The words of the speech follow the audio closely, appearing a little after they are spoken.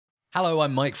Hello,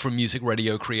 I'm Mike from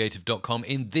musicradiocreative.com.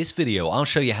 In this video, I'll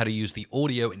show you how to use the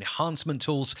audio enhancement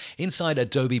tools inside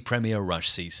Adobe Premiere Rush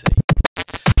CC.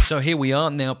 So here we are.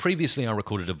 Now, previously I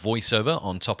recorded a voiceover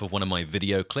on top of one of my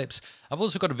video clips. I've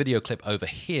also got a video clip over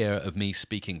here of me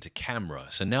speaking to camera.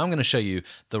 So now I'm going to show you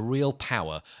the real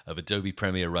power of Adobe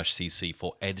Premiere Rush CC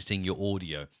for editing your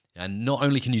audio. And not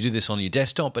only can you do this on your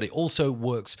desktop, but it also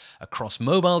works across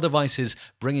mobile devices,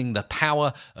 bringing the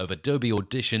power of Adobe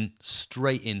Audition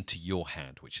straight into your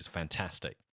hand, which is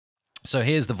fantastic. So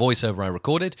here's the voiceover I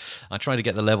recorded. I tried to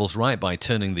get the levels right by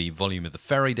turning the volume of the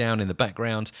ferry down in the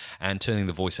background and turning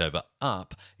the voiceover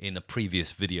up in a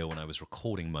previous video when I was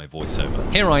recording my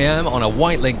voiceover. Here I am on a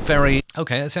white link ferry.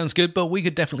 Okay, that sounds good, but we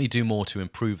could definitely do more to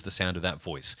improve the sound of that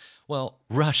voice. Well,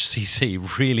 Rush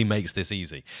CC really makes this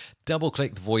easy.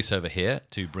 Double-click the voiceover here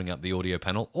to bring up the audio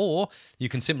panel, or you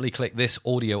can simply click this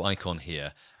audio icon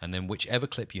here, and then whichever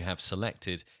clip you have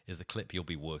selected is the clip you'll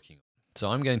be working on. So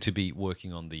I'm going to be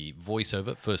working on the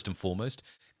voiceover first and foremost.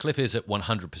 Clip is at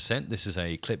 100%. This is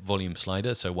a clip volume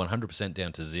slider, so 100%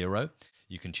 down to 0.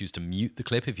 You can choose to mute the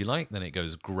clip if you like, then it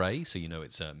goes gray, so you know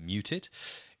it's muted.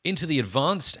 Into the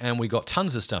advanced, and we got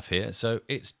tons of stuff here, so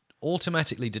it's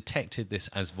automatically detected this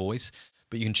as voice,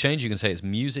 but you can change, you can say it's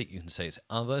music, you can say it's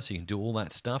other, so you can do all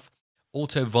that stuff.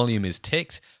 Auto volume is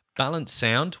ticked. Balanced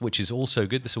sound, which is also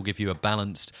good. This will give you a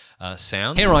balanced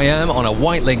sound. Here I am on a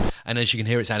white link, and as you can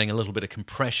hear, it's adding a little bit of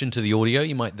compression to the audio.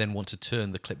 You might then want to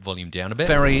turn the clip volume down a bit.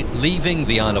 Ferry leaving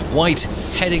the Isle of Wight,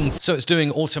 heading, so it's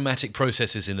doing automatic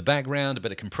processes in the background, a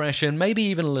bit of compression, maybe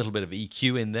even a little bit of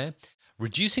EQ in there.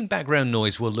 Reducing background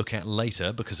noise we'll look at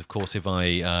later, because of course if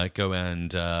I go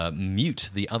and mute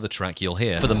the other track you'll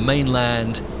hear for the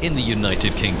mainland in the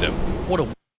United Kingdom.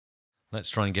 Let's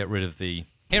try and get rid of the...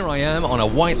 Here I am on a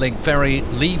white link ferry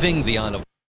leaving the Isle of...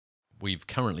 We've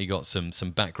currently got some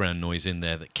background noise in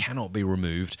there that cannot be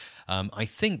removed. I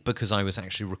think because I was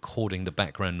actually recording the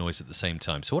background noise at the same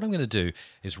time. So what I'm going to do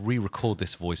is re-record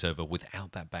this voiceover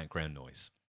without that background noise.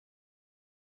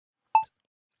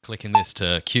 Clicking this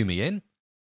to cue me in.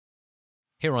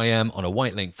 Here I am on a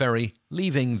white link ferry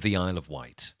leaving the Isle of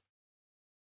Wight.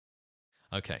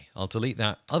 Okay, I'll delete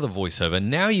that other voiceover.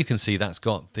 Now you can see that's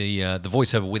got the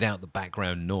voiceover without the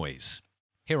background noise.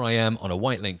 Here I am on a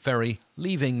white link ferry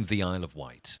leaving the Isle of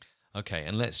Wight. Okay,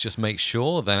 and let's just make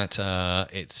sure that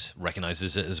it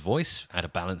recognizes it as voice. Add a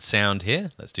balanced sound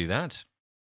here. Let's do that.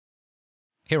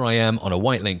 Here I am on a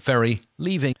white link ferry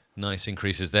leaving. Nice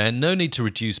increases there. No need to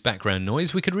reduce background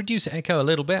noise. We could reduce echo a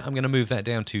little bit. I'm going to move that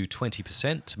down to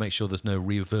 20% to make sure there's no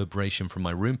reverberation from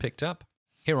my room picked up.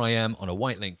 Here I am on a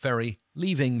white link ferry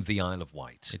leaving the Isle of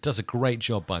Wight. It does a great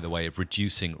job, by the way, of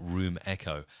reducing room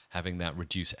echo, having that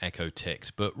reduce echo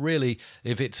ticked. But really,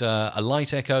 if it's a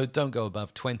light echo, don't go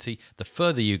above 20. The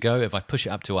further you go, if I push it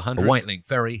up to 100, white link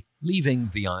ferry leaving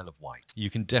the Isle of Wight.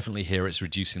 You can definitely hear it's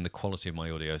reducing the quality of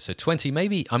my audio. So 20,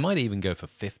 maybe I might even go for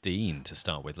 15 to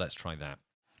start with. Let's try that.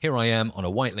 Here I am on a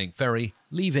white link ferry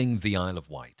leaving the Isle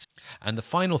of Wight. And the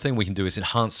final thing we can do is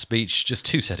enhance speech. Just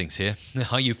two settings here.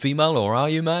 Are you female or are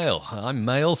you male? I'm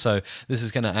male, so this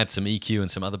is going to add some EQ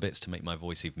and some other bits to make my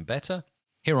voice even better.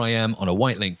 Here I am on a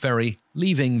white link ferry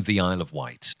leaving the Isle of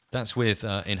Wight. That's with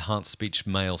enhanced speech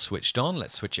male switched on.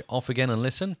 Let's switch it off again and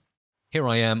listen. Here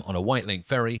I am on a white link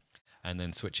ferry, and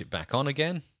then switch it back on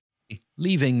again.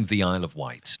 Leaving the Isle of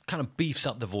Wight. Kind of beefs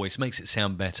up the voice, makes it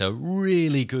sound better.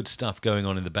 Really good stuff going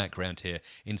on in the background here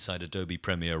inside Adobe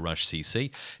Premiere Rush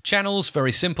CC. Channels,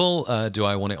 very simple. Do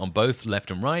I want it on both left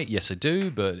and right? Yes, I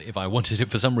do. But if I wanted it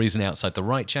for some reason outside the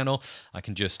right channel, I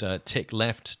can just tick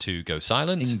left to go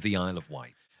silent. In the Isle of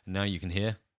Wight. And now you can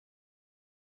hear.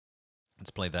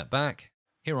 Let's play that back.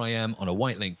 Here I am on a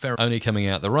white link ferry, only coming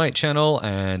out the right channel.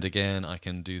 And again, I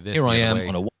can do this. Here I am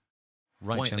on a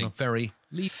right channel ferry.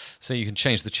 So you can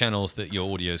change the channels that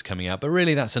your audio is coming out, but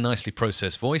really that's a nicely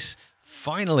processed voice.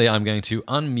 Finally, I'm going to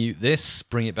unmute this,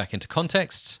 bring it back into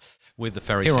context with the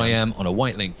ferry sound. Here I am on a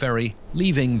white link ferry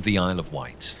leaving the Isle of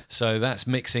Wight. So that's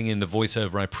mixing in the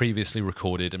voiceover I previously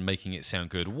recorded and making it sound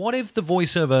good. What if the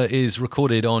voiceover is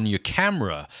recorded on your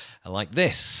camera, like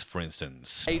this, for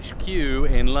instance? HQ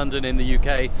in London in the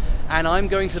UK, and I'm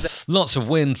going to the... Lots of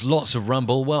wind, lots of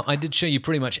rumble. Well, I did show you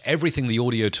pretty much everything the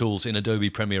audio tools in Adobe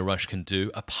Premiere Rush can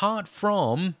do, apart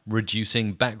from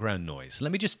reducing background noise.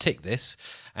 Let me just tick this,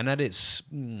 and at its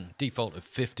default of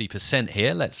 50%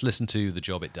 here, let's listen to the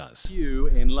job it does.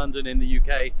 In London in the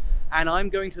UK, and I'm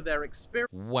going to their experience.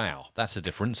 Wow, that's a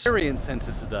difference. Experience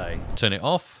Centre today. Turn it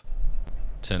off.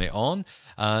 turn it on.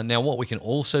 Now what we can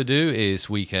also do is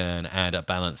we can add a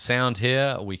balanced sound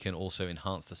here. We can also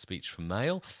enhance the speech from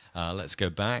male. Let's go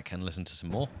back and listen to some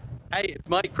more. Hey, it's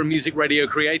Mike from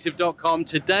musicradiocreative.com.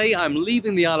 Today I'm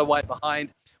leaving the Isle of Wight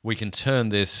behind. We can turn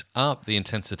this up, the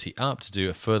intensity up, to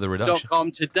do a further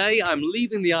reduction. Today I'm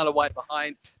leaving the Isle of Wight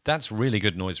behind. That's really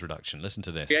good noise reduction. Listen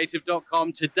to this.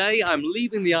 Creative.com. Today I'm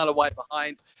leaving the Isle of Wight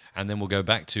behind. And then we'll go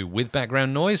back to with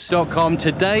background noise.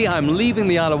 Today I'm leaving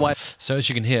the Isle of Wight. So as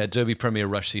you can hear, Adobe Premiere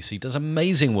Rush CC does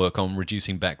amazing work on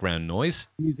reducing background noise.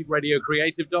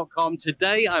 Musicradiocreative.com.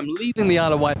 Today I'm leaving the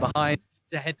Isle of Wight behind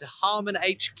to head to Harman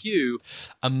HQ.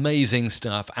 Amazing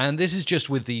stuff. And this is just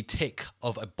with the tick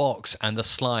of a box and the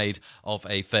slide of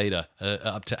a fader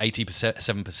up to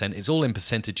 87%. It's all in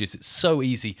percentages. It's so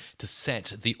easy to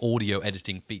set the audio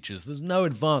editing features. There's no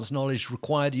advanced knowledge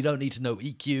required. You don't need to know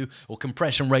EQ or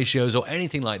compression ratios or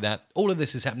anything like that. All of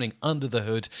this is happening under the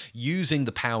hood using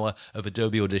the power of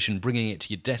Adobe Audition, bringing it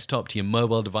to your desktop, to your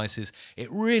mobile devices. It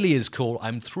really is cool.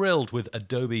 I'm thrilled with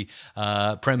Adobe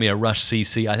Premiere Rush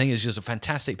CC. I think it's just a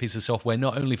fantastic piece of software,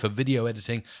 not only for video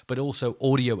editing, but also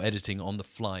audio editing on the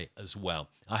fly as well.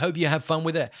 I hope you have fun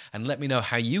with it, and let me know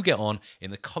how you get on in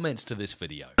the comments to this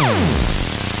video.